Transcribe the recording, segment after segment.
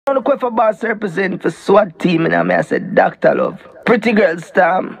the Queffer boss represent for SWAT team, and I said, Dr. Love. Pretty girl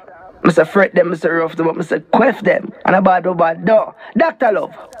storm. I say fret them, I say rough them, I say queff them. And I bad over door. Dr.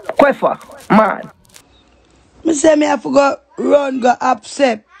 Love. Queffer. Man. Me say me I forgot run go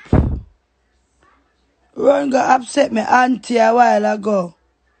upset. Run go upset me auntie a while ago.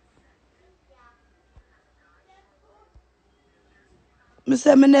 Me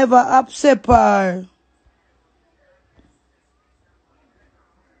say me never upset her.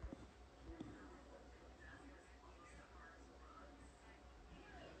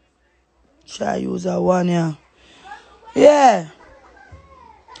 Try use a one yeah. Yeah.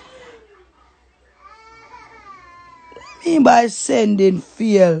 Me by sending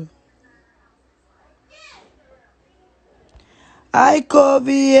feel. I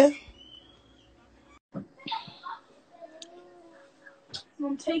Kobe.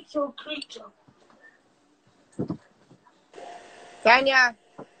 Take your creature. Tanya,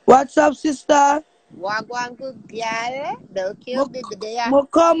 What's up, sister? wagwan good girl. Don't kill baby there. Mo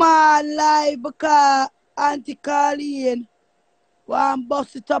come on live because Auntie Karlene want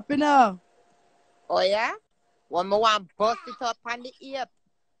bust it up in her. Oh yeah? When me want bust it up on the ear.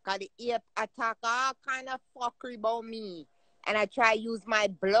 Cause the ear attack all kind of fuckery about me. And I try use my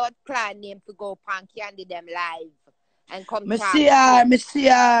blood clan name to go pan candy them live. And come Me talk see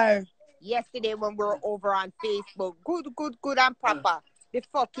shit. her. Yesterday when we were over on Facebook. Good and proper. The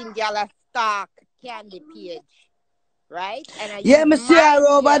fucking gal a stalk candy page. Right? And I Yeah, use me see her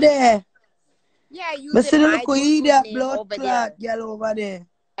over name. there. Yeah, I Me using see the my little good idiot name blood over clot there. girl over there.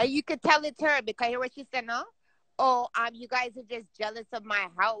 And you could tell it's her because hear what she said, no? Oh, you guys are just jealous of my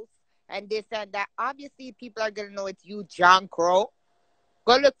house and this and that. Obviously, people are gonna know it's you, John Crow.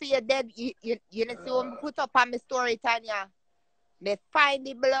 Go look for your dead. You know, see what me put up on my story, Tanya. Me find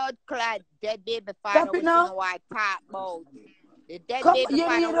the blood clot dead baby father, Stop it which you now. know what I talk about. The dead Come, baby you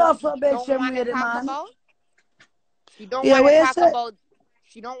father, need what off she a bit, don't want to ready, talk man. about. She don't Yeah, want to where you talk say? about.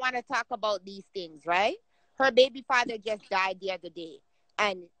 She don't want to talk about these things, right? Her baby father just died the other day.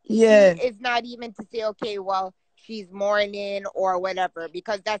 And Yeah. she is not even to say, okay, well, she's mourning or whatever,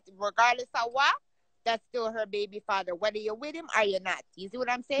 because that's regardless of what, that's still her baby father, whether you're with him or you're not. You see what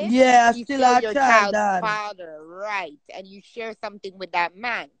I'm saying? Yeah, He's still still a your child, child's dad. father, right? And you share something with that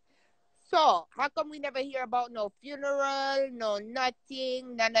man. So, how come we never hear about no funeral, no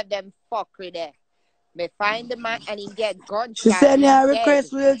nothing, none of them fuckery there? Me find the man and he get She gunshot, send you him a dead.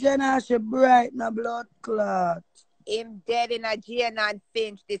 request, Will Jenna, she bright na blood clot. Him dead in a Jane and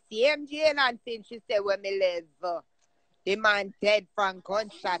Finch. The same Jane and Finch, she said, when me live. The man dead from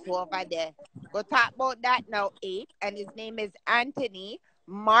gunshot over there. Go talk about that now, 8. And his name is Anthony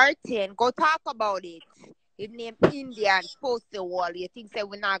Martin. Go talk about it. His name Indian, post the wall. You think say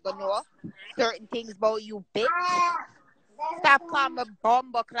we're not gonna know certain things about you, bitch? Stop calling me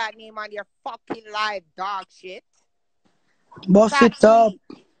bumbo clock name on your fucking live, dog shit. Bust Stop it up.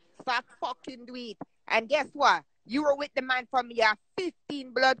 tweet. Stop fucking do it. And guess what? You were with the man from your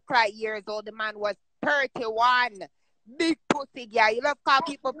 15 blood clot years old. The man was 31. Big pussy, yeah. You love call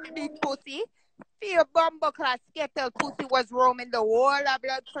people big pussy? Feel bumbo clot skettle pussy was roaming the whole of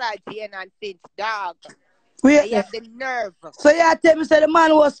blood clot Jane and Finch, dog. Wait, And you have the nerve. so you tell me say the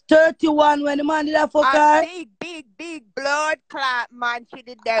man was 31 when the man did that fuck A her? big blood clot man. She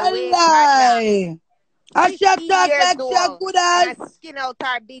did that A way, Tanya. lie. And she 15 talk years like she a old. good And as. I skin out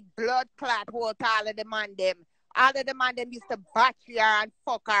her big blood clot whole all of the man them. All of the man them used to battery her and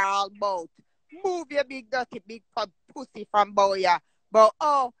fuck her all about. Move your big dirty big pussy from Boya. But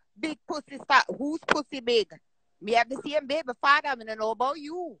oh, big pussy start. Whose pussy big? Me have the same baby father. I don't know about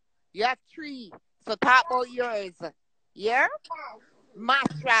you. You have 3. So talk about yours. Yeah?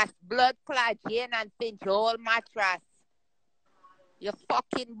 Mattress, blood clot, Jane and Finch, whole mattress. You're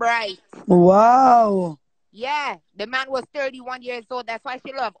fucking bright. Wow. Yeah, the man was 31 years old. That's why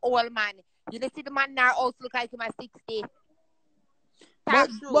she love old man. You don't see the man now also look like him at 60.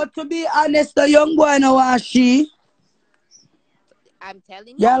 But to be honest, the young boy now want she. I'm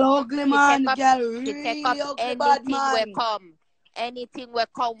telling you. Girl ugly man, She girl take up really ugly bad anything man. will come. Anything will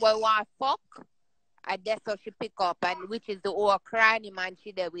come we want fuck. And that's how she pick up. And which is the old cranny man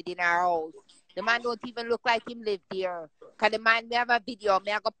she there within her house. The man don't even look like him live there. Cause the man me have a video.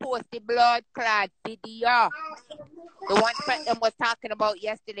 Me I go post the blood clot video. The one friend them was talking about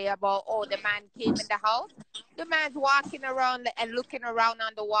yesterday about, oh, the man came in the house. The man's walking around and looking around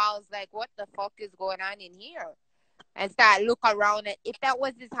on the walls like, what the fuck is going on in here? And start look around it. If that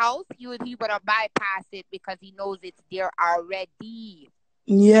was his house, he would have bypassed it because he knows it's there already.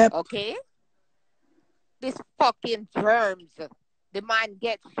 Yep. Okay? This fucking germs. The man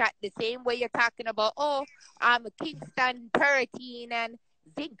gets shot the same way you're talking about, oh, I'm a Kingston 13 and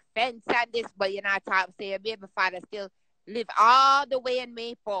zinc fence and this, but you know, top say your baby father still live all the way in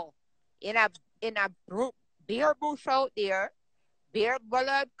Maple in a beer bush out there, beer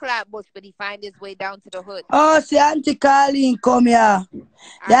blood clot bush, but he find his way down to the hood. Oh, see Auntie Karlene come here.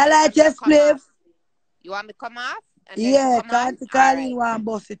 They like your spliff. You want me to come off? Yeah, Auntie Karlene want to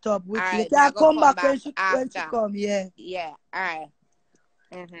bust it up. You can come back when she come, yeah. Yeah, all right.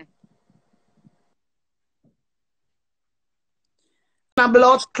 A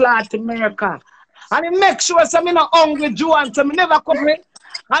blood clot in America. And it make sure so me not hungry Joan, so me never come in.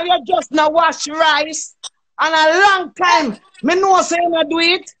 And you just not wash rice. And a long time, me know say you not do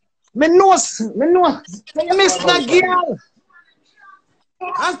it. Me know. So you miss the girl.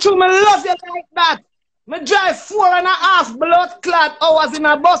 And true, me love you like that. Me drive 4.5 blood clot hours in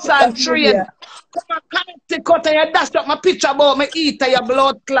a bus and train. Come and Connecticut and you dash up my picture about me eat your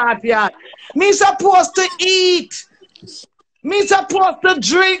blood clot yard. Me supposed to eat. Me supposed to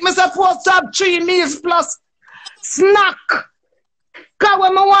drink. Me supposed to have 3 meals plus snack. Because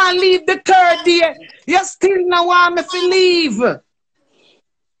when I want to leave the 3rd day, you still not want me to leave.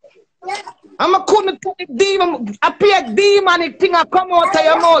 And I couldn't put the demon. I pay a demonic thing I come out of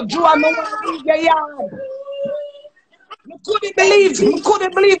your mouth, Joe, and I want to leave your yard. I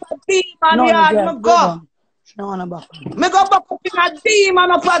couldn't believe a demon yard. I go. Me go back up in a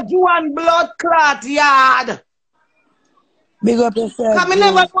demon up a Joan blood clot yard. Big up yourself. Because I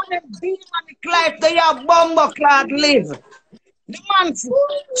never want a demonic life that your bumbo clot live. The man,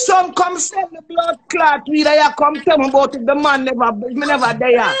 some come sell the blood clot weed, you come tell me about it. The man never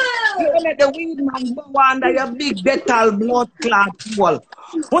there. You let the weed man go under your big dental blood clot wall.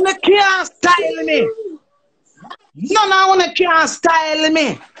 When you can't style me, none of you can't style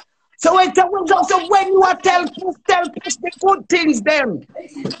me. So when you are tell Puss the good things them.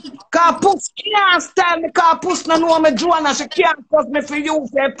 Because Puss can't style me, because Puss no know me Joanna, she can't cause me for you.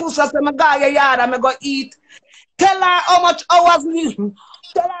 Say Puss I say me go your yard and me go eat. Tell her how much hours me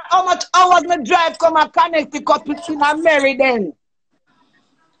drive come and Connecticut between and Meriden.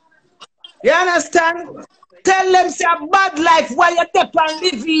 You understand? Tell them say a bad life while you step and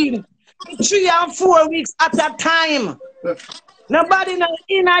living 3 and 4 weeks at a time. Nobody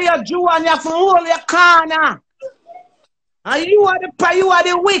in your Jew and you have to roll your corner. And you are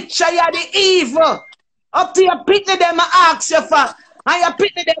the witch, you are the evil. Up to your pity them I ask you for. And your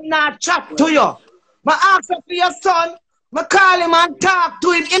pity them not chat to you. I ask you for your son, I call him and talk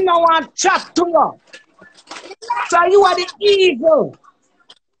to him, he don't want to chat to you. So you are the evil.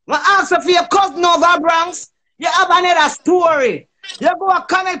 I ask you for your cousin over Bronx, you have another story. You go to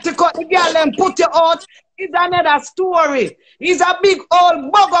Connecticut, the girl and put you out, it's another story. He's a big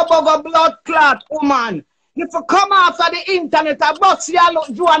old bugger blood clot woman. If you come after the internet, I bust you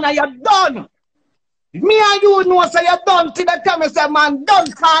look Joanna, you're done. Me and you know so you're done till the time you say, man,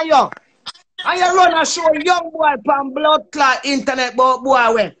 done for you. And you run and show young boy from blood clot internet,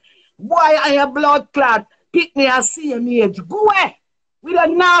 boy, and your blood clot, pick me and see me age. Go away with a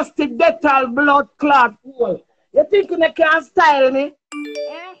nasty dental blood clot hole. You think you can't style me?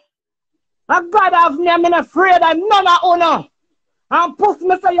 Eh? And God have me, I'm afraid of none of you. And Puss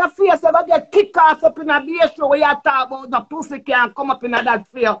me say your face ever get kicked off up in a beer show where you talk about the pussy can't come up in that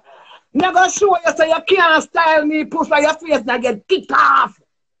fear. Never show you say you can't style me, Puss, and your face not get kicked off.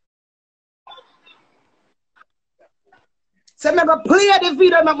 So I'm going to play the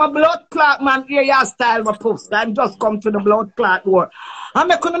video make my blood clot man hear your style my Puss. I'm just come to the blood clot war. I'm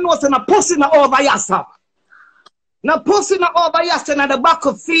going to know say no pussy no over yassa. No pussy no over yassa in the back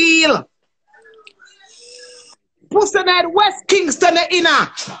of field. Pussy in West Kingston inner.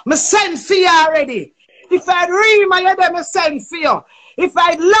 Me send for you already. If I Rima you them me send for you. If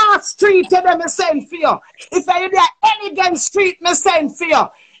I Last Street you them me send for you. If I the Elegant Street me send for you.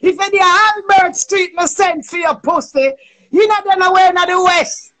 If I the Albert Street me send for you pussy. You know them away in the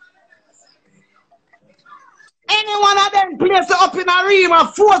West. Any one of them places up in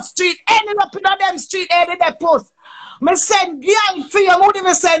Arima, 4th Street, any up in them street, any they post. Me send girl for you, more than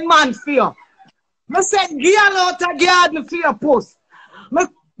me send man for you. Me send girl out a garden for your post. Me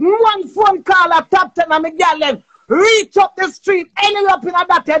one phone call a top 10 and me girl them reach up the street, any up in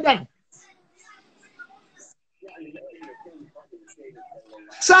that there.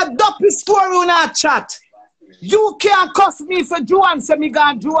 So dumpy story on our chat. You can't cuss me for Joan, say me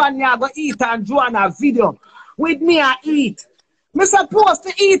go Joan ya go eat and Joan a video with me and eat. Me supposed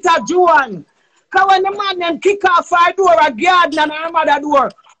to eat a Joan. Cause when the man them kick off her door a garden and her mother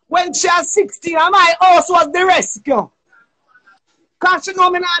door, when she was 16 and my house was the rescue. Cause she know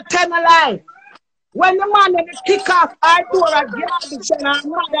me not tell a lie. When the man them kick off her door a garden and her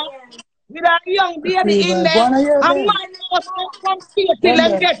mother, with a young baby in Fever. Go there. on here, And Ben. man must come here till Come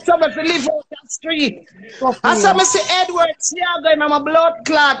them there. get somewhere to live out the street. Go I saw fever. me see Edward Siaga in my blood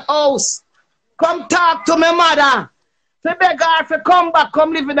clot house. Come talk to my mother. Say beg her to come back,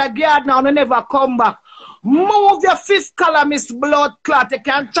 come live in the garden now, and never come back. Move your fifth color, Miss Blood Clot. You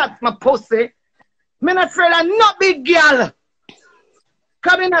can't chat my pussy. Me not afraid of no big girl.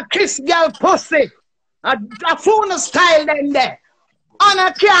 Come in a kiss girl pussy. A phone style them there. And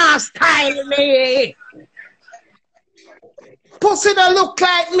I can't style me. Pussy don't look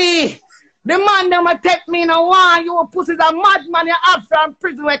like me. The man them will take me in a war. You pussy a madman you have from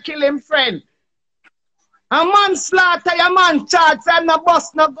prison where kill him friend. A man slaughter your man charge and no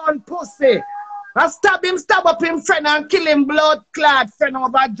bust no gun pussy. I stab up him friend and kill him blood clot friend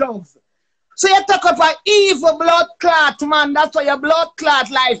over drugs. So you talk of an evil blood clot, man. That's why your blood clot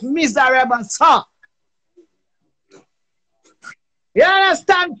life miserable, sir. You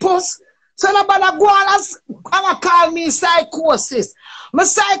understand, Puss? So nobody go and call me psychosis. My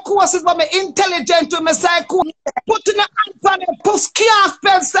psychosis, but me intelligent to my psychosis. Put in the hand on the Puss can't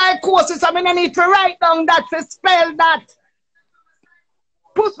spell psychosis. I mean, I need to write down that to spell that.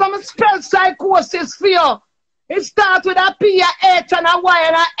 Puss, me spell psychosis for you. It starts with a P, a H, and a Y,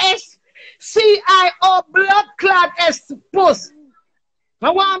 and a S. C-I-O, blood clot S, Puss.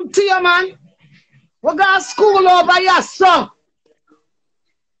 I want to you, man. We got school over here, son.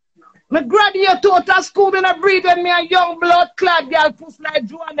 I graduate out of school, I breed with me a young blood clot girl, Puss like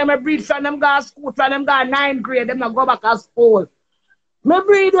Joan, them I breed from them go to school, from them go 9th grade, them not go back to school. I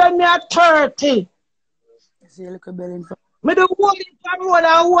breed with me at 30. See a little belly in front. I do whole heap of road and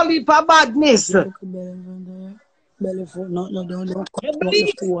whole heap of badness. See a little belly in front there. Belly foot, no, don't cut I up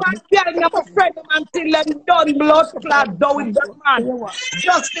believe the phone. my girl never friend them until them done blood clot down with that man.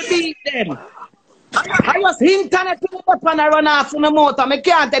 Just to beat them. I was internet to the up and I run off on the motor. I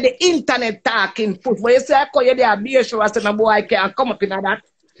can't tell the internet talking foot. When you say I call you there, be sure I say no boy I can't come up in that.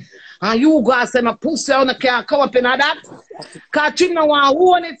 And you go and say no pussy I can't come up in that. Cause you know want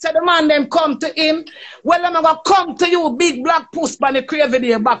own it, so the man them come to him. Well, I'm gonna come to you, big black puss by the crave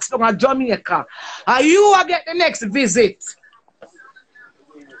video box from Jamaica. And you will get the next visit.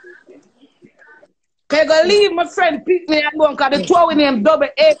 Okay, go leave my friend pick me and go because the two with name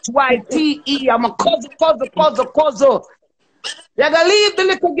WHYTE. I'm a cousin. You gotta leave the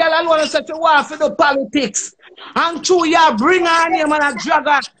little girl alone and say you want for the politics. And true, you bring her name and a drag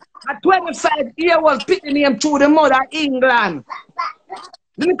her. At 25 years was picking him through the mud of England.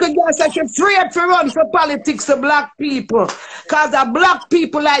 The little girl said she's afraid to run for politics to black people. Because the black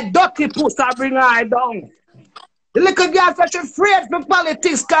people like dirty puss are bring her down. The little girl said she's afraid for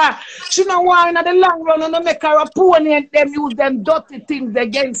politics because she don't want in the long run and make her a pony and them use them dirty things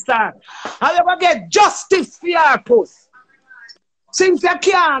against her. And you will get justice for her, Puss. Since you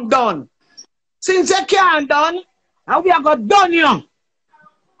can't done. And we are going to done you.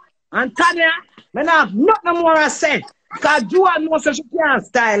 And Tanya, I have nothing more to say. Because Joan knows that she can't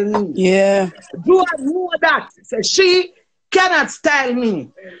style me. Yeah. Joan knows that. So she cannot style me.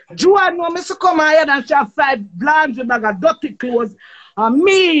 Joan knows me to come here and she have 5 blanche bag of dirty clothes. And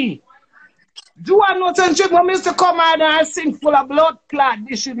me. Joan knows that she want me to come here and sing full of blood clot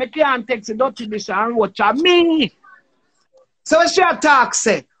dishes. I can't take the dirty dish and watch her. Me. So she talk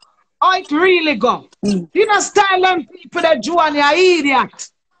say, how it really go? You know style them people that Joan, you're idiot.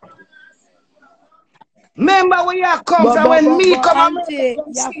 Remember where you come from when me come auntie,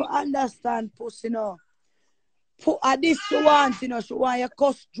 you have to understand, Puss, you know. This she want, you know. She want you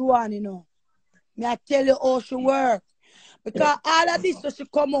cuss Joan, you know. Me I tell you how she work. Because all of this, so she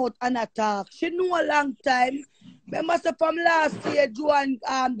come out and attack. She know a long time. Remember, so from last year, Joan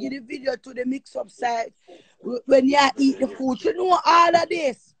did a video to the mix-up side when you eat the food. She know all of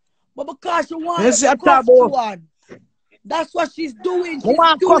this. But because she wants to cuss Joan, that's what she's doing. She's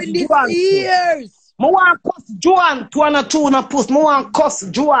doing this for years. I want to cuss Joan to an tuna puss. I want to cuss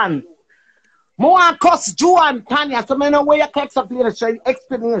Joan. I want to cuss Joan, Tanya. So I know where you text up the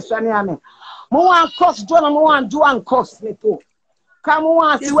explanation. I want to cuss Joan and I want Joan cuss me too. Come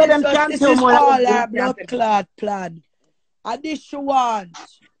on, see where them can do more. This is all her blood clot plan. And this she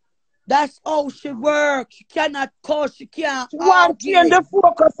wants. That's how she works. She cannot cuss. She can't. She want to change the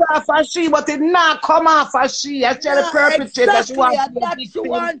focus off of she, but it not come off of she. I tell the perpetrator exactly. She want that she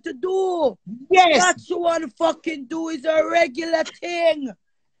want to do. Yes. That she want to fucking do is a regular thing.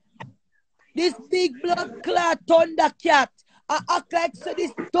 This big blood clot thundercat. I act like so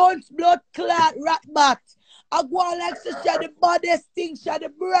this don't blood clot rat bat. I go on like she the baddest thing, she the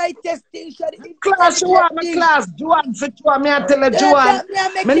brightest thing, she the Class, you want my class, Joan, for Joan, me I tell her,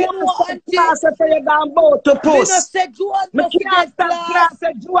 Joan. Me know some class if you gone bout to Me no Puss. say Joan Me no can't forget stop class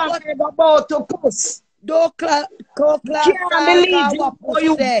if Joan you go bout to Puss. do class Can't believe you what for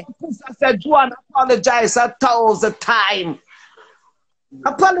you say. Puss. I said, Joan, apologize 1,000 times.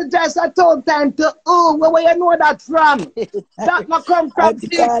 Apologize 1,000 times to where you know that from? That not come from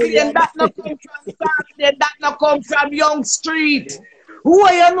CPN, that not come from Saunders, that not come from Young Street.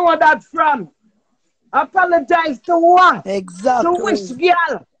 Where you know that from? Apologize to what? Exactly. To which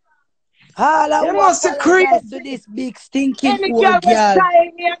girl? All I You want must to create to this big stinking any girl old was girl.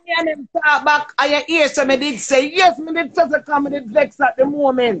 tying me and them talk back and you hear so me did say, yes, me did say come, me did vex at the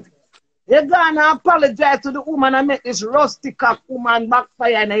moment. You gonna apologize to the woman and make this rusty cock woman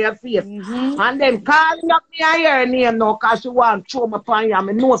backfire in your face. And then calling up me and her name now because she want to throw me upon you. I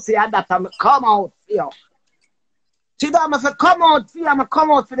know say that I come out here. She don't have to come out here, I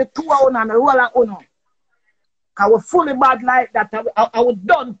come out for the 2 hours and roll out uno. Because we're fully bad like that. I would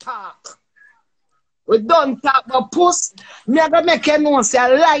done talk. We done talk about Puss. Me I gonna make you know say a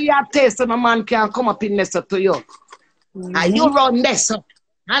liar taste and a man can come up in this to you. And you run this up.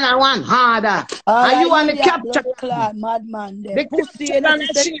 And I want harder. And you want to capture clad madman there. the Pussy, capture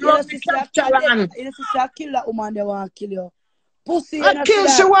and she run the capture land. You know, kill that woman they want to kill you. Pussy, you I know, kill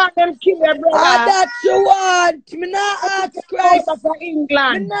she want them kill your brother. that you want. Me not ask Christ. For Me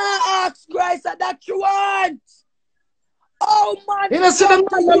England. not ask Christ that you want. Oh man, You know, so the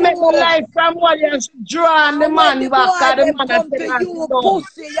man will make the life from what you draw and the man back. The man come to you,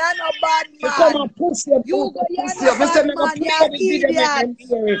 pussy, you're not bad man. You come and pussy, You go, you're pussy. not bad Me man, play you're the video, make them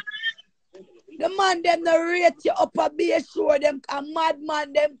hear it. The man them no rate you up a be sure them a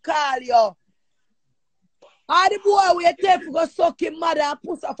madman them call you. All the boy we take for go suck him mother and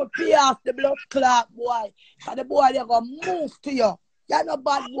push off a pay off the blood clot boy. And the boy they go move to you. You're not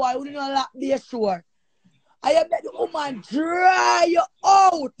bad boy, you don't like be sure. I make the woman dry you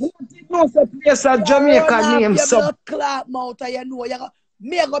out. You know the place at Jamaica name your so. blood clot mouth and you know you go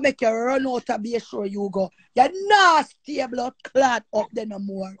me go make you run out to be sure you go. You're nasty your blood clot up there no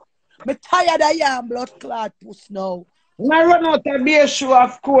more. Me tired of your blood clot puss now. I run out of be sure,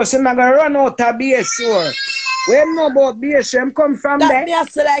 of course. I'm gonna run out of be sure. We know about be sure. I'm come from that there. Me I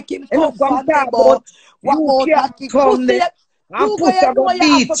say like him come from there, about what you about can't come there. And put a go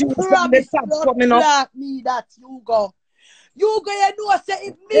beat you from the top coming up. Me that you go. You go, you know, say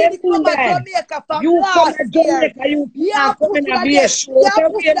if me come to Jamaica from you last come to Jamaica, year, you can't come in a be sure. You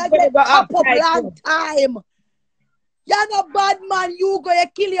pussy that get top up long time. You're not bad man, you go, you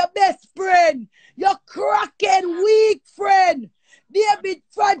kill your best friend. You're cracking weak friend. David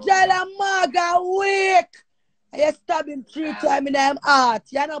fragile and maga weak. And you stab him 3 times in them heart.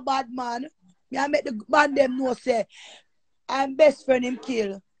 You're not bad man. Me I make the man them know say I'm best friend him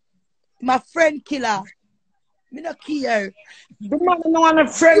kill. My friend killer. Me no care. The man no want a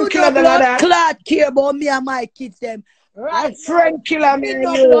friend killer you than that. Clot care about me and my kids them. Right, a friend killer me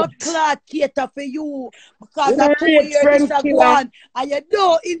no blood clot cater for you because I 2 years this a go on and you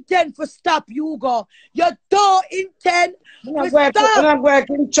don't intend to stop you go. You don't intend to stop. I'm not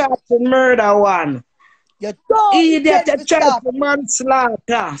working charge to murder one. You don't idiot intend to charge stop. for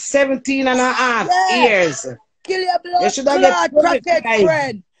manslaughter 17 and a half years. Kill your blood clot crackhead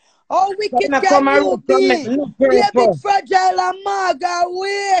friend. How wicked can you be? David fragile and maga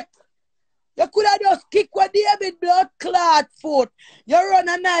weak. You could have just kicked with David blood clot foot. You run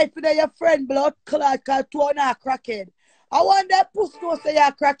a knife with your friend blood clot because 2 are not crackhead. I want that puss to say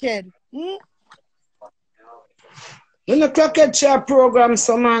you're crackhead. In the crackhead share program,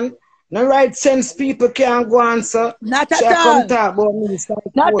 so man, no right sense people can't go answer. Not at all. Talk about me,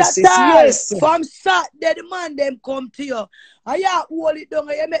 not at all. Yes. From Saturday, the man them come to you. And you hold it down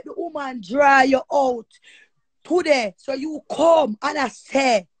and you make the woman dry you out. Today, so you come and I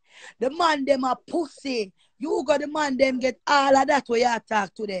say, the man them a pussy. You got the man them get all of that where you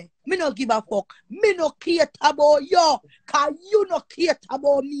talk today. Me no give a fuck. Me no care about you. Cause you no care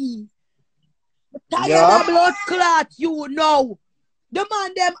about me. Tired of blood clot you know. The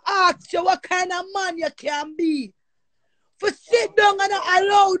man them ask you what kind of man you can be. For sit down and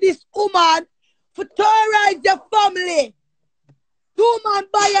allow this woman to terrorize your family. The woman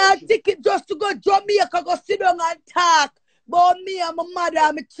buy a ticket just to go Jamaica, go sit down and talk about me and my mother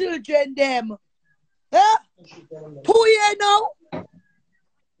and my children them. Eh? 2 years now?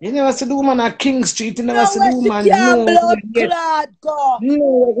 You never see the woman at King Street, you never see the woman no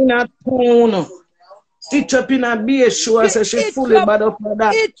in a town. Stitch up in a beer show, so she fully bad up for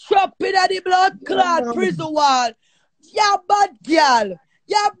that. It's up in the blood clot prison wall. You bad girl.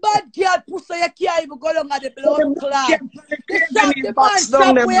 Yeah, bad girl, pussy, you can't even go down at the blood clot. The shot the man box shop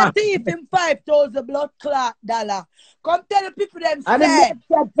down them, where you man. thief him 5,000 blood clot dollar. Come tell the people them And the say, box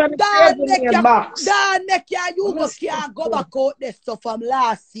shop for the down crazy neck box. you go can't go back out this stuff from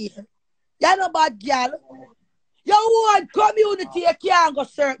last year. You know bad girl. You want community, you can't go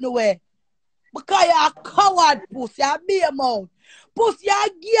certain way. Because you're a coward, pussy, you be a mouth. Pussy, you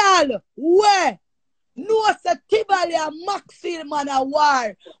a girl, where? No, say Tibali and Maxfield man a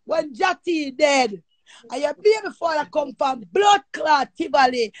war when Jati dead. And your baby father come from blood clot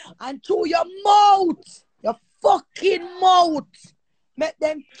Tibali and through your mouth, your fucking mouth, make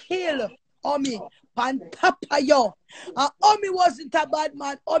them kill Omi pan top of you. And Omi wasn't a bad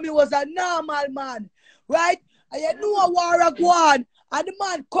man, Omi was a normal man, right? And you know a war a go on, and the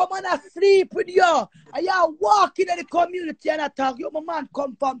man come and sleep with you, and you walk in the community and attack you. My man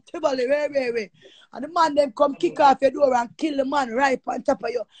come from Tivoli, way. And the man then come kick off your door and kill the man right on top of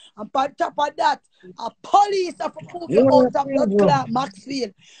you. And on top of that, a police have to move you out of blood clot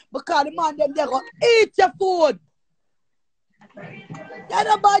Maxfield. Because the man them they go eat your food. You're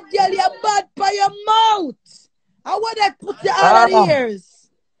not bad girl, you're bad by your mouth. And where they put you all of the years?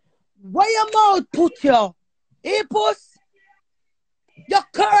 Where your mouth put you? Hey, Puss? You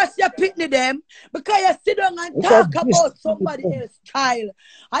curse your pitney them because you sit down and talk about somebody else's child.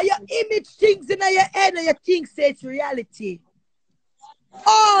 And you image things in your head and you think say it's reality.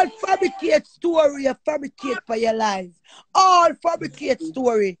 All fabricate story, you fabricate for your life. All fabricate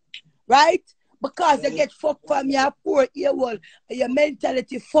story. Right? Because you get fucked from your 4-year-old and your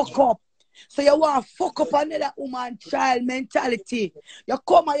mentality fuck up. So you want to fuck up another woman child mentality. You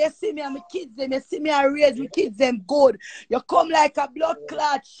come and you see me and my kids them, you see me and raise my kids them good. You come like a blood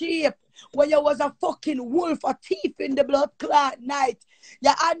clot sheep when you was a fucking wolf, a thief in the blood clot night.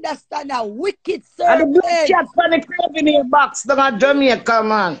 You understand a wicked serpent. And the blood cat for the craving box down at Jamaica,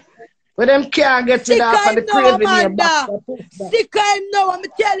 man. Where them can't get it off of the craving box. Sick of him now, I'm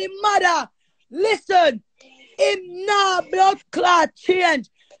telling mother. Listen, him now blood clot change.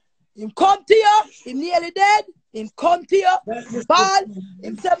 Him come to you, him nearly dead, him come to you, bad,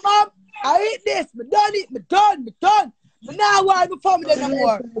 him say, Mom, I eat this, me done it, me done. But now why my family no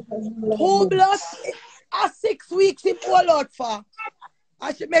more? 2 blood, 6 weeks him pull out for.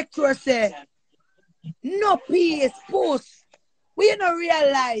 I should make sure say, no peace, Puss. We don't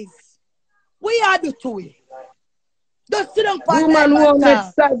realize. We are the two. Just sit down for woman won't make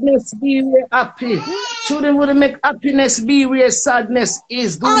sadness be where happy. Children would make happiness be where sadness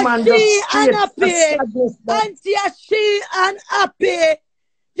is. Woman just straight sadness. Auntie, she unhappy.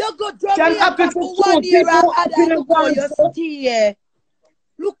 You go Jamaica for 1 year and look how you stay.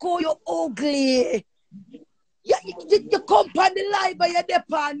 Look how you ugly. You come on the live by your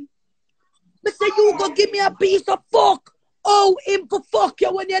depend. Me say you go give me a piece of fuck. Oh, him for fuck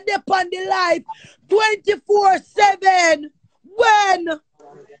you when you're there on the life 24/7. When?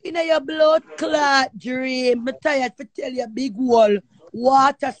 In your blood clot dream. I'm tired to tell you big wall.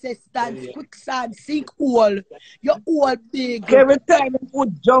 Water substance, quicksand, sink hole. Your hole big. Every time you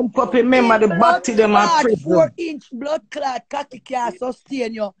would jump up, remember the back to them and prison. 4-inch blood clot, cocky can't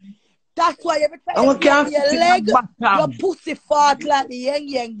sustain you. That's why every time you get your leg, your pussy fart like the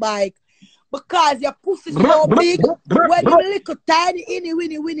yang bike. Because your pussy so big, when you little tiny,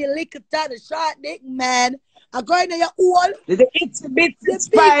 winny, little tiny, short dick, man, are going in your hole. The itsy bitsy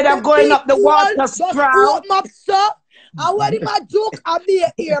spider going up the water spout. Open up, sir. And when him a joke, I be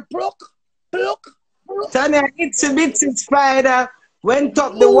a ear pluck. Tanya, itsy bitsy spider went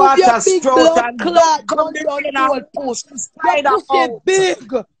up the water spout and come down the pussy. Your pussy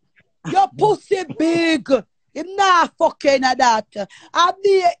big. Your pussy big. Him not fucking at that. I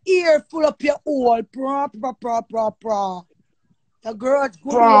be an ear full up your hole. The grudge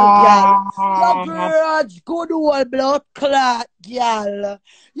good old girl. The grudge good old blood clot girl.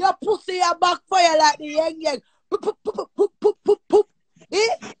 Your pussy a backfire like the yang. Poop.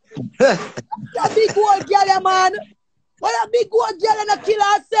 Eh? That big old girl, man. What a big old girl and a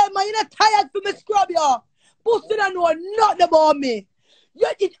killer herself, man. You not tired for me scrub you. Pussy don't know nothing about me.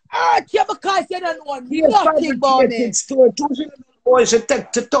 It hurt you because you don't know nothing about me. Boys should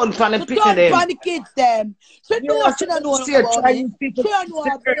take to turn for the people them. Turn for the kids them. So no, she don't know about me. She don't know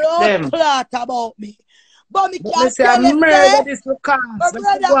a blood clot about me. But me can't tell you that my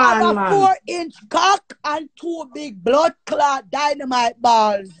brother have a 4-inch cock and 2 big blood clot dynamite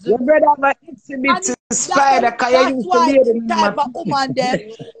balls. Your brother have an itsy spider because you used to be the type of woman them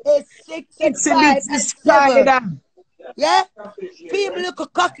is 6'5" and 7. Yeah? People look a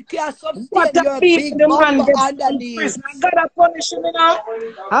cocky can't sustain your big bumper underneath. I gotta punish him, you know.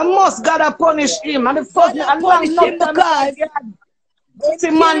 I must gotta punish him. And the first punish him Pussy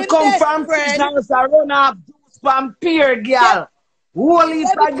Him kill man him come best from friend. prison, so run off juice from peer Them, girl. Whole heap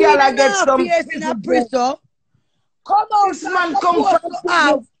every of girl twin I and a get half some years in a prison break. prison. Come out This and man come supposed from to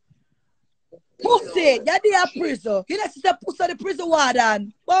have prison. pussy. You're there prison. You know, she's a pussy the prison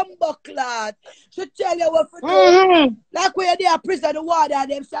warden. Bumbo clad. She tell you what to do. Like when you're there prison, the warden,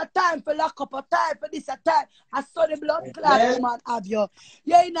 them say a time for lock up, a time for this, a time. I saw the blood clot woman have you.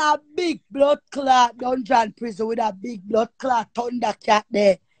 You're in a big blood clot dungeon prison with a big blood clot thunder cat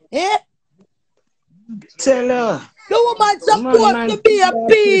there. Eh? Tell her. The woman Man, supposed to be a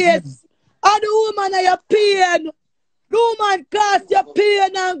peace. And the woman are your pain. The woman cause your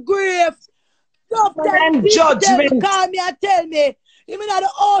pain and grief. Don't tell And people tell me, judgment. call me and tell me. Even at the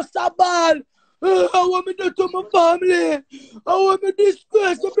house of ball. I want me to do to my family. I want me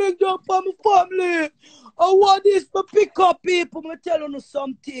disgrace to bring down for my family. I want this to pick up people. I'm tell you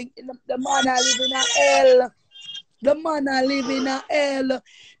something. The man I live in a hell. The man I live in a hell.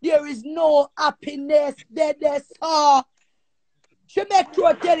 There is no happiness there, sir. She make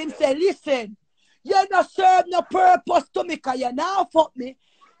sure tell him, say, listen, you not serve no purpose to me, because you now fuck me.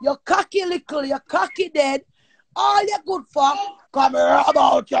 You cocky little, you cocky dead. All you good for, come here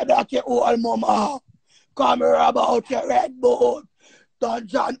about your dirty old mama. Come here about your red boat.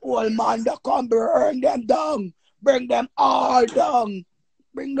 Dungeon old man, that come burn them down. Bring them all down.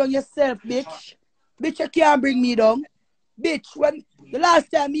 Bring down yourself, bitch. Bitch, you can't bring me down. Bitch, when the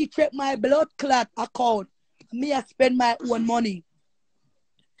last time me check my blood clot account, me I spend my own money.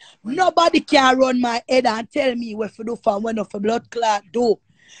 Nobody can run my head and tell me what to do for when of a blood clot do.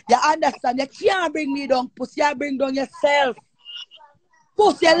 You understand? You can't bring me down, pussy. You bring down yourself.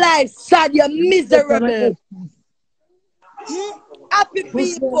 Pussy, your life sad, you're miserable. Happy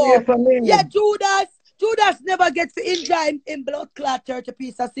people. Yeah, Judas never gets to enjoy in blood clot 30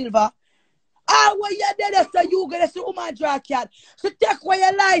 piece of silver. Ah, when you're dead, so you gonna see woman draw cat. So take away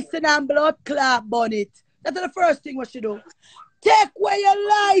your license and blood clot burn it. That's the first thing what she do. Take away your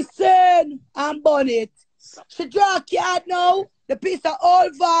license and burn it. She draw a card now. The piece of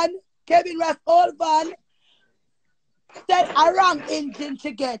old van, Kevin Ross old van, said a wrong engine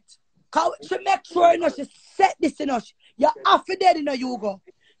she get. She make sure, you know, she set this, you know. You're half dead, you know, you go.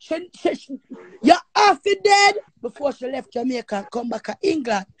 You're half dead before she left Jamaica and come back to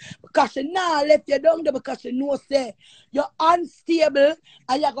England. Because she now left you down there because she knows say you're unstable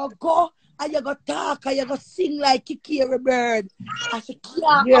and you're going to go and you're going to talk and you're going to sing like you carry a bird. And she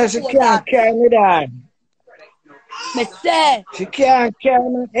can't afford that. Carry me down. Me say. She can't carry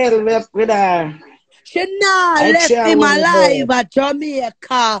me hell with her. She now left him alive at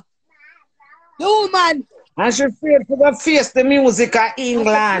Jamaica. The woman. And she afraid to go face the music of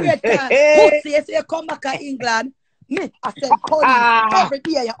England. Pussy, you say you come back to England. Me, I said, Karlene, every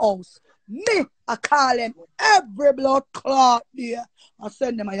day at your house. Me, I call them every blood clot there. I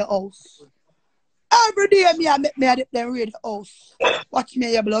send them at your house. Every day, I make them read the house. Watch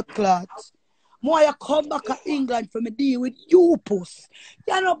me your blood clots. More you come back to England for me deal with you, Puss.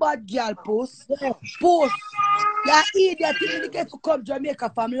 You're no bad girl, Puss. Puss. You're idiot. You didn't get to come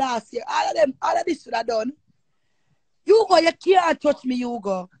Jamaica from last year. All of this should have done. You can't touch me, you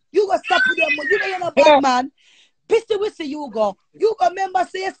go. You go stop with them. You know you're not bad man. Piss the whistle, you go. You go remember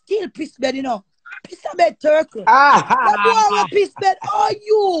say you still piss bed, you know. Piss a bed turkey. That boy will piss bed. Oh,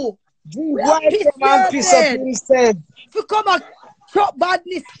 you. We are piss your bed. If you come and drop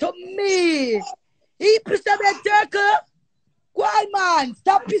badness to me. He piss a bed turkey. Go on, man.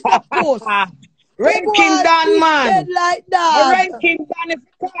 Stop piss up post. Ranking down, man. Like that. Ranking down, if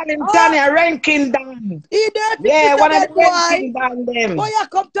you call him Tanya, ranking down. Yeah, one of the ranking down them. Boy, you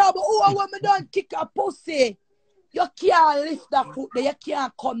come to me, oh, when me done kick a pussy, you can't lift that foot there. You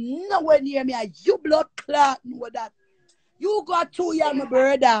can't come nowhere near me. You blood clot know that. You got 2 years, my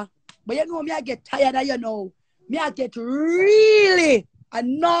brother. But you know me, I get tired of you know. Me, I get really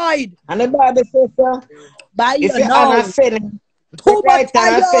annoyed. And the Bible says, sir, by if you you're know. unoffending, Too much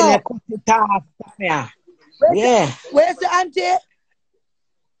fire. Yeah. Where's the auntie?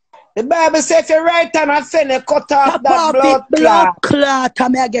 The Bible says if you're right and offending, cut off that blood clot.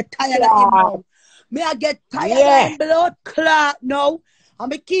 And I get tired of him now. Me I get tired of blood clot now. And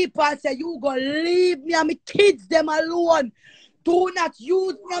me keep on say, you go leave me and my kids them alone. Do not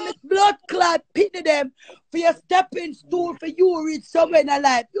use me and my blood clot pity them for your stepping stool for you reach somewhere in your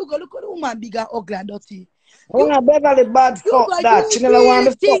life. You go look at the woman big and ugly and dirty. Beverly bad fuck that. She never want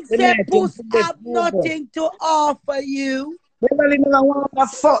to fuck the night. Puss have nothing to offer you. Beverly never want to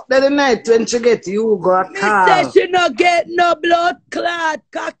fuck the night when she get you go at all. Me say she no get no blood clot.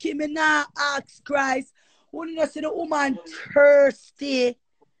 Cocky me now ask Christ. When you see the woman thirsty.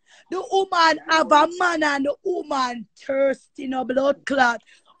 The woman have a man and the woman thirsty no blood clot.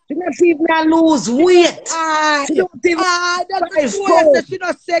 She not even lose weight. She don't even that's the she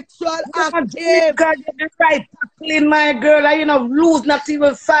not sexual active. Because you right tackling my girl and you know lose not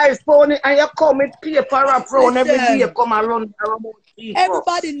even 5 pounds and you come with paper up front every day come around people.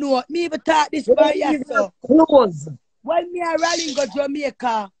 Everybody know me even thought this by yourself. Clothes. When me and Raleigh go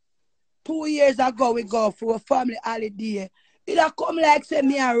Jamaica 2 years ago, we go for a family holiday. It a come like say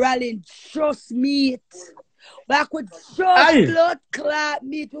me and Raleigh just meet. But I could just blood clot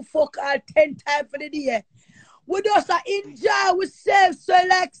meet we fuck all 10 times for the day. We just enjoy ourselves. So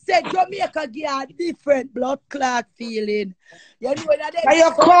like said, Jamaica give a different blood clot feeling. You know that they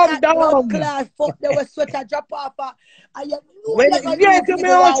you calm down. Blood clot fuck they were sweater drop off and you know when you get to me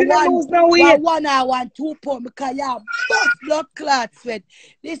out you lose no weight. 1 hour 2 pounds because you bust blood clot sweat.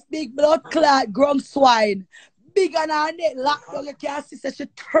 This big blood clot grung swine. Big on her neck, locked down. You can't see she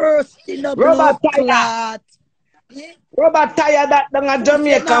thirsty in the blood clot. Yeah? Rubber tire that down a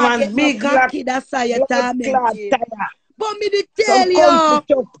Jamaica man, big cocky, that's how you tell me. But me to tell you,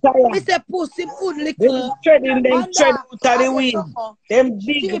 me say pussy good little. Treading them tread out of the wind. Them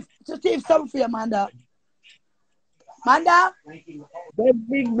big. Steve, something for you, Manda. Manda? Them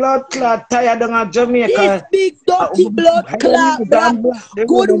big blood clot tire down a Jamaica. This big dirty blood clot,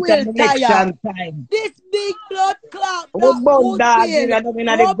 goodwill tire. This big blood clot, goodwill.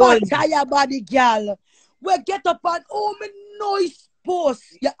 Rubber tire body girl. We get up and me noise post.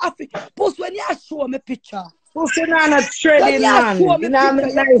 You have to post when you show me picture. Puss in on a trading man. In on the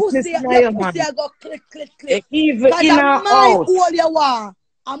niceness now, man. I go click. Even in our house. All you want.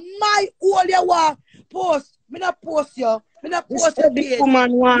 And my all you want. Post. Me not post you. Me not post your page.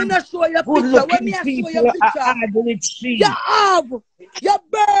 Me not show your picture. When me show your picture. You have. You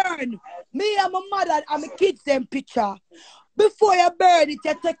burn. Me and my mother and my kids them picture. Before you burn it,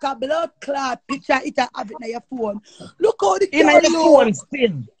 you take a blood clot picture, it and have it on your phone. Look how the girl look. Phone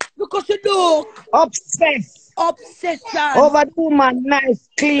still. Look how she look. Obsessed. Obsession. Over the woman, nice,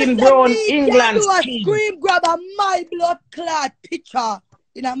 clean, brown, England skin. Scream grab a my blood clot picture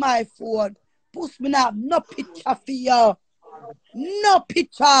in my phone. Push me now, no picture for you. No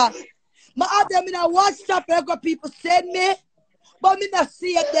picture. I have them in a WhatsApp, I got people send me. But me not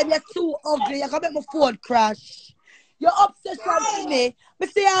see it, then you're too ugly. I can make my phone crash. Your obsession with me. Me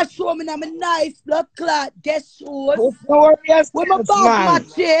say I show me now my nice blood clot guess shoes. When my bag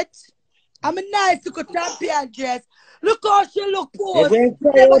match it, I'm a nice little champion dress. Look how she look post.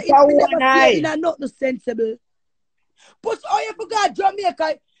 Never see nothing sensible. But oh you forgot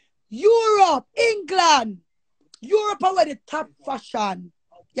Jamaica, Europe, England. Europe are the top fashion.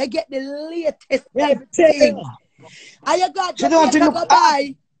 You get the latest thing. And you got Jamaica go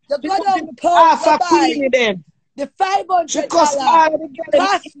buy. You go down town go buy. The $500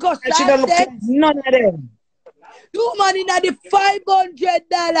 Costco she don't look like none of them. You man in the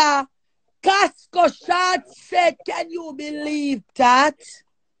 $500 Costco short set. Can you believe that?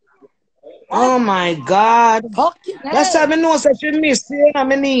 Oh my God. That's how I know that she miss you and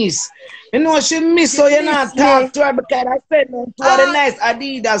my niece. You know she miss so you not talk to her because I said no to her the nice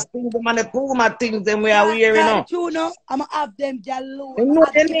Adidas things and the Puma things and we are wearing now. I'm gonna have them jaloo. You know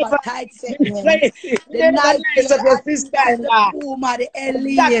they never tight set. The nice of your sister in law. The Puma, the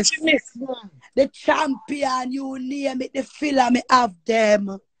Elias, the champion, you name it, the filler, me have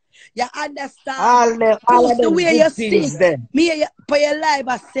them. You understand? All of the way you things see me for your life,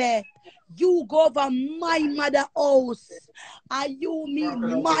 I say. You go over my mother house and you meet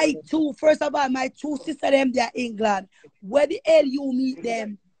my two. First of all, my two sisters, them they are England. Where the hell you meet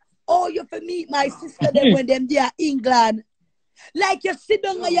them? Oh, you for meet my sister them when them they are England. Like you sit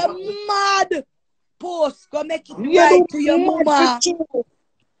down and you're mad. Post, go make it right to your mama.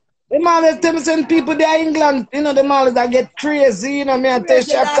 The man tell me some people they are England, you know, the man that get crazy, you know, me and tell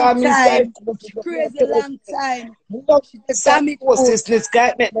you crazy long time. Sammy post this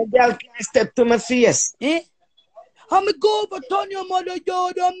guy make the girl can't step to my face. I'm go over Tanya mother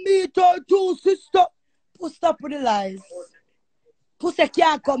yard and meet her two sister. Puss stop with the lies. Puss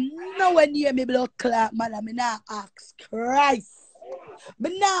can't come nowhere near me blood clot, man. I'm not ask Christ.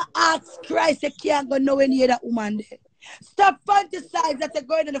 But now ask Christ, you can't go nowhere near that woman there. Stop fantasizing that you're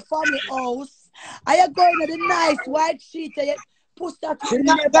going to the family house. Are you going to the nice white sheet? And you push that. She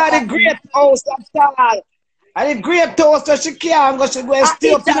not got the great house at all. And the great house, so she can't go. She go and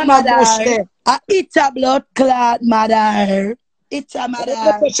stay up in the bush there. I eat a blood clot, mother. It's a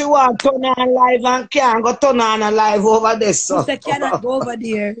mother. So she want to turn on live and can't go turn on live over there. So you cannot go over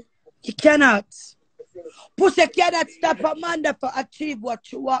there. You cannot. Pussy cannot stop Amanda for achieve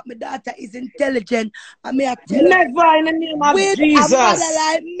what you want. My daughter is intelligent. I mean, I tell Never in the name of with Jesus. a mother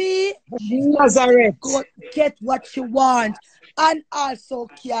like me, she's Nazareth. going to get what she wants. And also,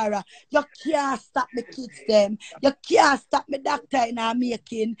 Kiara, you can't stop the kids them. You can't stop me doctor in our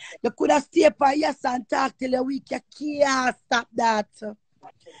making. You could have stayed for yes and talk till a week. You can't stop that.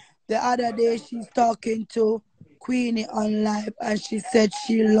 The other day, she's talking to Queenie on live, and she said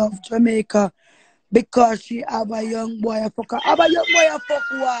she loved Jamaica because she have a young boy. Fuck, have a young boy. Fuck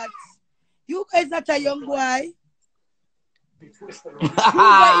what? You guys not a young boy. You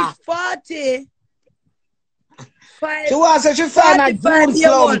guys is 40. She was she find a June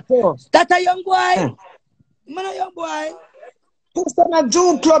slum too. That a young boy? Man a young boy. Puss on a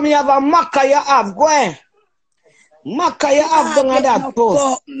June club, you have a Maka you have, go ahead. Maka you have done on that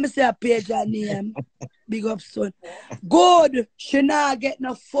post. Me say a page her name. Big up son. Good. She not get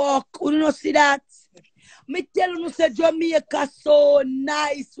no fuck. You don't see that? Me tell you say Jamaica so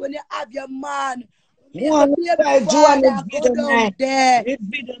nice when you have your man. One side Joanne is video man. It's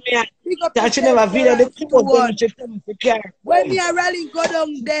video man. That she never video the clothes she tell me to carry. When me a rally go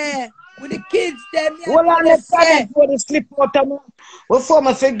down there with the kids them. Well, I'm not planning for the slip out of me. Before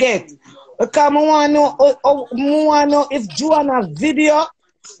I forget. Because I want to know if Joanne have video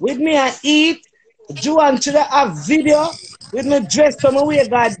with me and eat. Joanne should have video with me dressed on my way.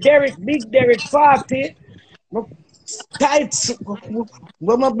 Got Derek, big Derek party. My tights,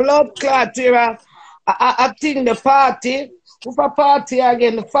 with my blood clot here. I think the party. Who's a party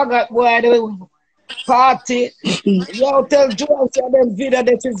again? The faggot boy, the party. You tell Joanne to have them video.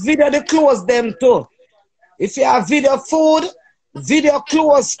 That is video the clothes them too. If you have video food, video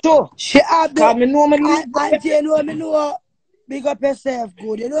clothes too. She have the. Because I know me and you know me know. Big up yourself,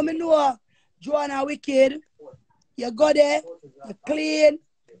 good. You know me know. Joanna wicked. You go there, you clean,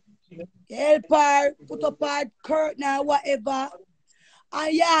 you help her, put up her curtain or whatever.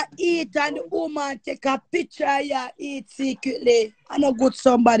 And you eat and the woman take a picture and you eat secretly. And a good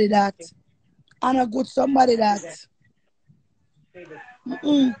somebody that. And a good somebody that.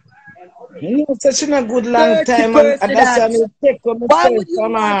 You know, such a good long time, and that's why I take why would you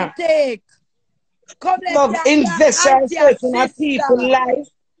want to take? Come love invest yourself in a people's life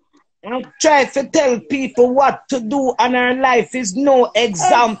and try to tell people what to do, and her life is no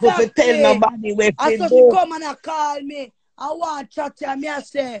example to tell nobody where to go. So she come and call me. I want to chat to me and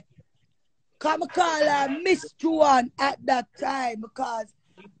say, come call her Miss Joanne at that time because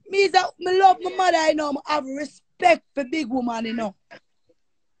me love my mother, you know, I have respect for big woman, you know.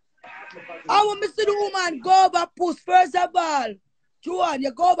 I want me to see the woman go over Puss first of all. Joanne,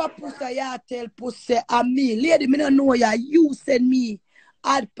 you go over Puss and you tell Puss say, I'm me. Lady, me don't know ya. You send me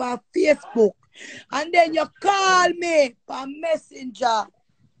ad per Facebook. And then you call me per messenger.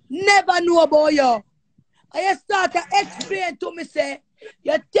 Never know about you. And you start to explain to me, say,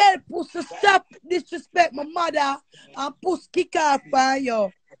 you tell Puss to stop disrespect my mother and Puss kick off for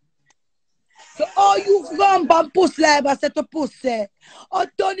you. So all you from Puss live, I said to Puss, say, oh,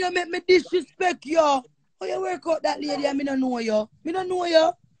 Tanya make me disrespect you. Oh, you work out that lady, I don't know you. Me don't know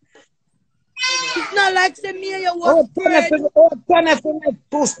you. It's not like say me and you was friends. Tanya for me,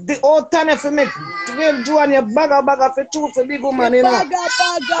 Puss. The old Tanya for me. Real Joanne, you bagger for two for big woman, you know. Bagger.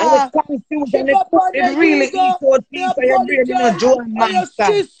 And you confused and it really eat out piece of your brain, you know, Joanne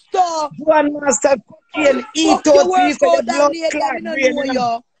Master. Joanne Master cooking, eat out piece of your blood clot brain, you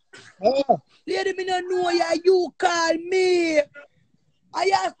know. Lady, me don't know ya. You call me. I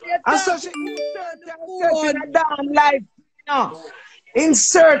ask you and so she insert herself in a damn life, you know.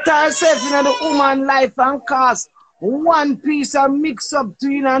 Insert herself in the woman life and cause one piece of mix up to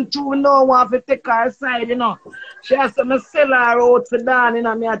you and two no one to take her side, you know. She has to sell her out for Dan, you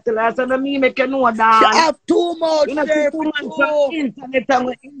know, me I tell her. So me make you know Dan. She have too much. You know, too much on internet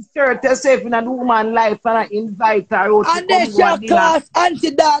and insert herself in a woman life and invite her out and then she a class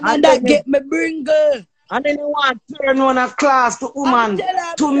anti-Dan and that get me bring girl. And then you want to turn on a class to woman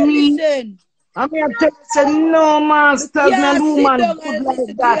to me. Listen. I mean, I tell you, say, no masters and woman good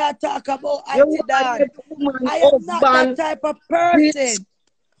like that. Talk about anti-Dan. I am not that type of person,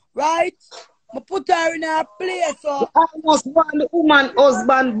 right? I put her in her place. So. I almost want the woman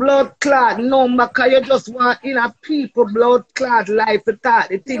husband blood clot. No, because you just want in a people blood clot life to talk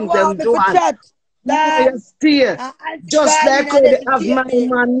the things them do. You stay. Just like how they have my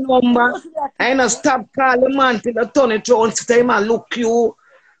woman number. I don't stop calling man till the turn it around to him and look you.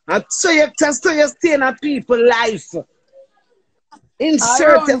 And so you stay in a people's life.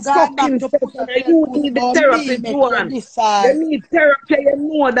 Insert your fucking self. You need the therapy, Joanne. You need therapy, you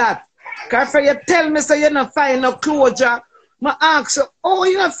know that. Because if you tell me so you're not find no closure, I ask you, oh,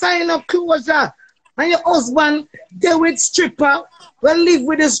 you're not find no closure. And your husband, they with stripper, will live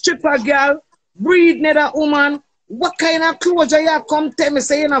with a stripper girl, breed another woman. What kind of closure you come tell me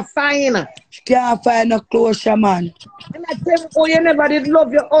say you're not fine? She can't find no closure, man. And I tell you, oh, you never did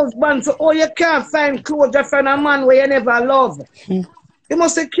love your husband, so oh, you can't find closure from a man where you never love. You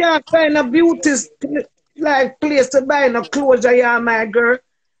must say, can't find a beauty like place to buy no closure, yeah, my girl.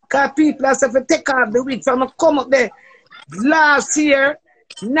 Because people are saying, take off the wig from come up there. Last year,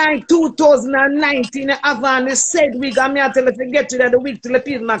 2019, I have on the said wig, and me I tell you to get rid of the wig till the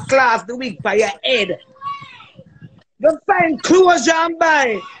people my class the wig by your head. You find closure and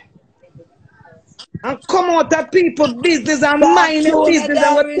buy. And come out of people's business and mind your business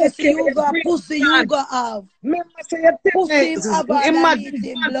and what take care of your pussy you go have. Remember, say you Pussy imagine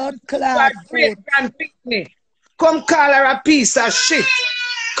him blood clot great grand me. Come call her a piece of shit.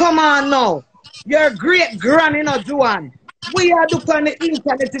 Come on now. Your great granny not Joanne. We are doing on the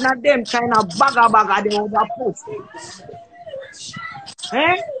internet in a them kind of bagger they over pussy.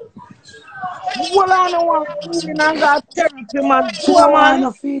 Eh? Well, I don't want to feed and got therapy, man. She don't want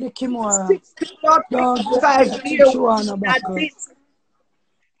to feed the Kimura. 65 years old.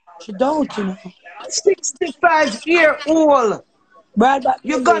 She don't, you know. 65-year-old.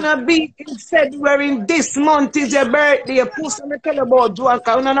 You're gonna be in February. This month is your birthday. Puss, me tell you about Joanne,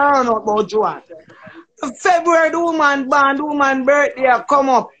 because I don't know about Joanne. February, the woman born, the woman birthday come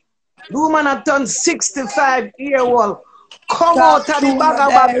up. The woman has turned 65-year-old. Come out of the bag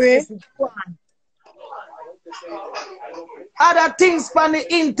of business. Other things on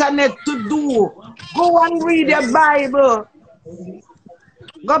the internet to do. Go and read your Bible.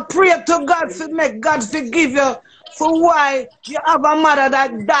 Go pray to God to make God forgive you for why you have a mother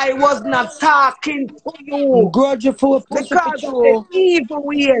that died was not talking to you. Grudge you for because of the evil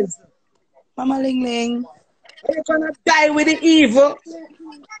ways. Mama Ling Ling. You're gonna die with the evil.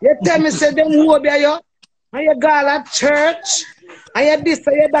 You tell me say them who be you. And you go at church, and you this,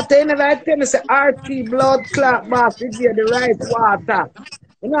 and you that, you never tell me, say, RT, blood clot, boss, you give the rice water.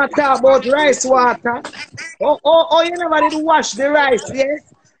 You not talk about rice water. Oh, you never did wash the rice,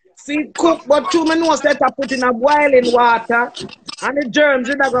 yes? See, cook, but 2 minutes that I put in a boiling water, and the germs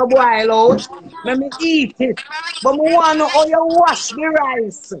are not going to boil out. Let me eat it. But I want to know how you wash the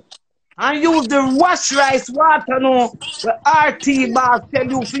rice. And use the wash rice water now. The RT boss tell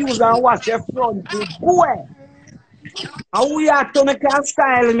you to use and wash your front. Boy. And we are to make a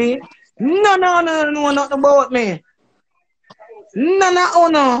style me. No, nothing about me.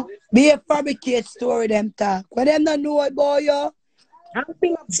 No. Be a fabricate story them talk. When them don't know about you. I'm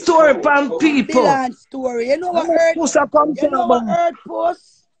build story from people. Build story. You know what hurt? You know what hurt,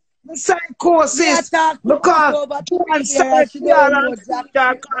 Puss? The psychosis, because Joanne serve you and feed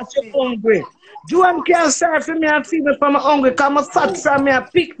her because you're hungry. Joanne can't serve for me and feed me from hungry because I'm fat from me a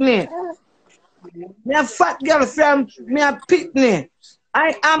picnic. Me a fat girl from me a picnic.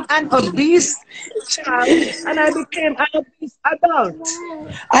 I am an obese child and I became an obese adult.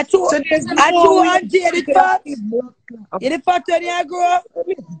 I told you the fat. You the fat when you grow up?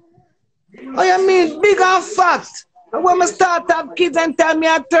 Oh, you mean big and fat? When I start up kids and tell me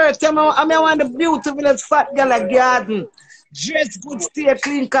at 30, I want the beautiful fat girl at garden. Dress good, stay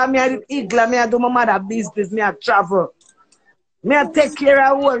clean, because I the eagle, I do my mother business, I travel. I take care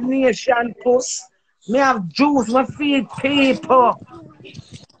of whole nation, Puss. I have juice, I feed people.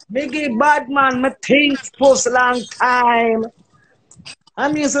 I give bad man, I things, Puss, long time. I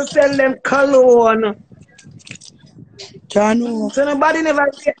used to sell them cologne. So nobody never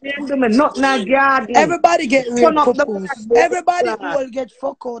get me and do me nothing in garden. Everybody get raped for Puss. Everybody will get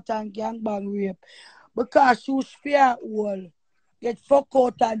fuck out and gangbang rape. Because shoes fear will get fuck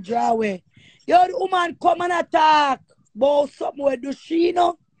out and draw away. Yo, the woman come and attack. But somewhere do she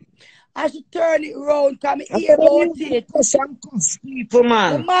know? I should turn it round, come hear about it. People,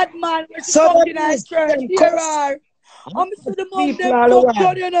 man. The madman was fucking at church. Here are. I'm see the mom them fuck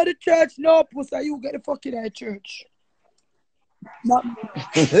Tanya in the church. No, Puss, you get the fucking at church. Not me.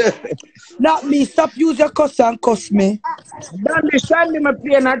 Not me. Stop using your cuss and cuss me. Dandy Shandy me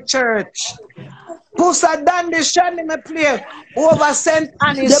play in a church. Pussa Dandy Shandy me play over St.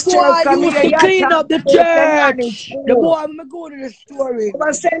 Annie's church. The boy used to clean up the church. The boy, I'm going to the story.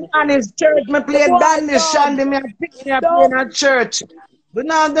 Over St. Annie's church me play Dandy Shandy me pick me up in a church. But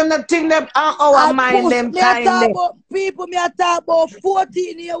now them the thing them our mind them time. People me talk about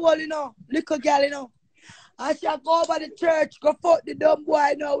 14-year-old, you know, little girl, you know. I shall go over the church, go fuck the dumb boy,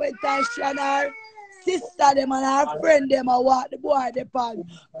 you know, when time she and her sister them and her friend them and walk the boy the pan.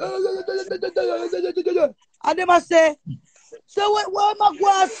 And them a say, So what am I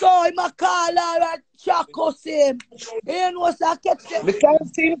going to say? I'm a call her and chakos him. You know, so I catch them.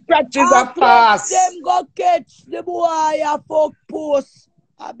 Because team practice I a pass. them go catch the boy a fuck Puss.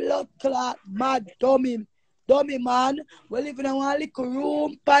 A blood clot, mad dummy. Dummy man. We live in a one little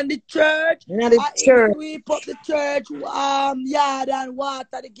room pan the church. In the I church. sweep up the church yard and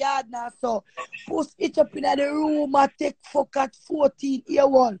water the garden and so. Puss it up in the room and take fuck at 14 year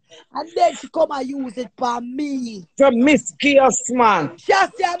old. And then she come and use it for me. Promiscuous man.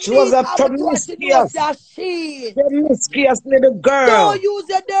 She was a promiscuous. Promiscuous little girl. Don't use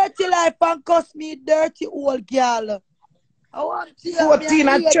your dirty life and cuss me dirty old girl. I want to 14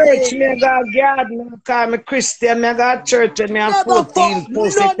 at church, me got garden, call me Christian, me got church and me at 14.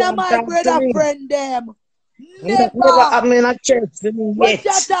 None of my brother friend them. Never have me in a church to me yet. What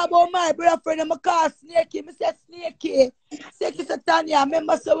you talk about my brother friend them? I call Snakey. Me say Snakey. Snakey say Tanya.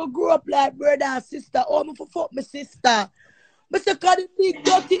 Remember so we grew up like brother and sister. Oh, me for fuck my sister. Mr. Cause the big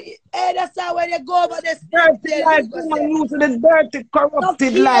dirty head, that's how when you go over the dirty life, woman using the dirty,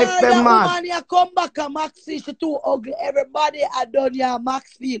 corrupted life, them man. Woman, you come back and Maxie, she too ugly. Everybody I done your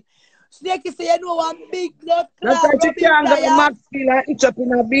Maxfield. Snakey say, you know, one big blood clot. That's why she can't go to Maxfield and itch up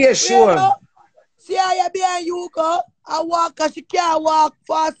in a beer show. See how you behind you go? I walk because she can't walk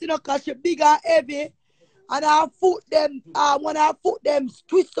fast, you know, because she big and heavy. And her foot them, when her foot them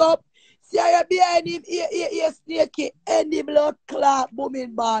twist up, see how you behind him, here, Snakey, and the blood clot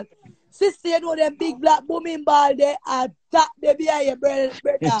booming ball. Sister, you know them big black booming ball there, and tap them behind your brother.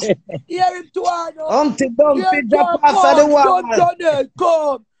 Hear him to her, no? Auntie, don't be drop off of the wall.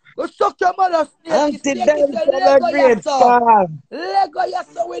 Come. Go suck your mother, Snakey. Auntie, don't celebrate, son. Lego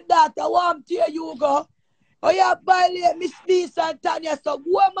yourself with that. I want to hear you go. Oh, you violate Miss Peace and Tanya. So,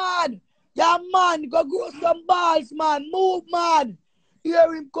 woman, yeah, man, go grow some balls, man. Move, man.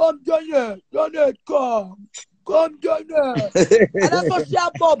 Hear him come, Johnny. Johnny, come. Come, Johnny. And I go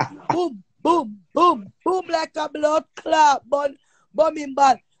shot boom, boom, boom, boom, like a blood clot, bombing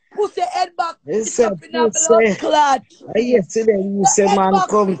ball. Pussy head back, it's up in a blood clot. Yesterday you say man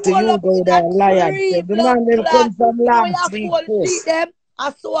come to you go there liar. The man them come from last week.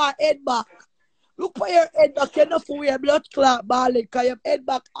 I saw her head back. Look for your head back, you know for your blood clot balling, because your head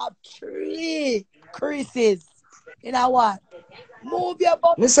back have 3 creases. You know what? Move your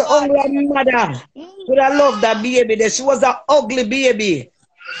bum. Mr. Ugly mother. Would I love that baby there? She was an ugly baby.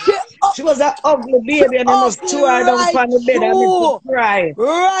 She was an ugly baby and I must chew her down from the bed and I cry.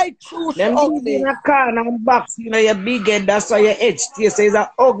 Right true, them ugly. In a corner and box, you know, your big head, that's why your edge taste. So it's an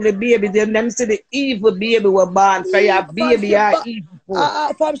ugly baby. Them see the evil baby were born. So your baby, you're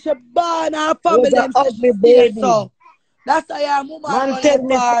evil. From she born, her family, them ugly baby. So. That's why your mama man tell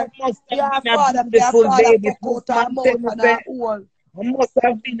me your father, beautiful baby. It must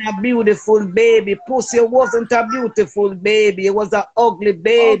have been a beautiful baby. Pussy wasn't a beautiful baby. It was an ugly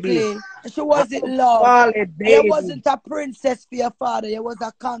baby. Ugly. She wasn't love. It wasn't a princess for your father. It was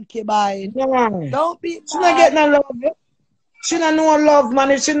a concubine. Yeah. Don't be mad. She not get no love. She don't know love,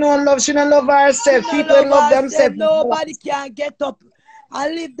 man. If she don't love, she don't love herself. People love themselves. Nobody can get up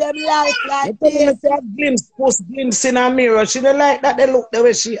and live them life like this. Glimpse in a mirror. She don't like that. They look the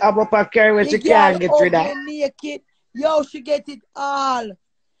way she have up her carry where she can't get rid of. Naked. Yo, she get it all.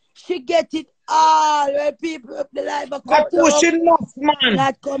 She get it all. When people up the line, but I push enough, man.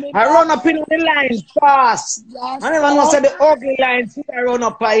 I run up in the line fast. I never know say the ugly line. She run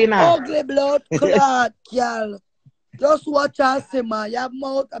up in. Ugly blood clot, girl. Just watch and see, man. Your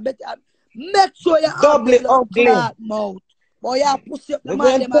mouth, I bet. Make sure you have doubly ugly mouth. Boy, you pussy up the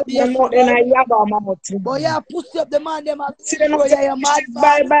man, them a be a boy, you pussy up the man, them a see them your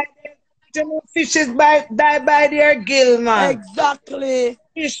mad fishes die by their gill, man. Exactly.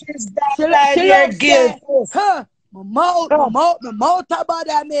 Fishes die by their gill. Huh? My mouth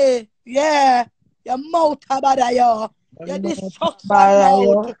about me. Yeah. Your mouth about you. You're destruction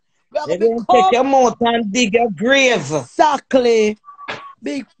mouth. You're going to take your mouth and dig a grave. Exactly.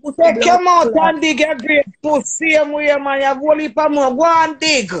 Big pussy. Take your mouth and dig a grave. Puss, same way, man. You have whole heap of more. Go and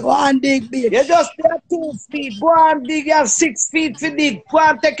dig. Go and dig, bitch. You just take 2 feet. Go and dig. You have 6 feet to dig. Go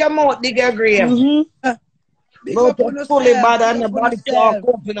and take your mouth, dig a grave. Mm-hmm. Go to fully bad and the body can't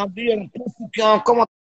come in a beer. Pussy can't come up.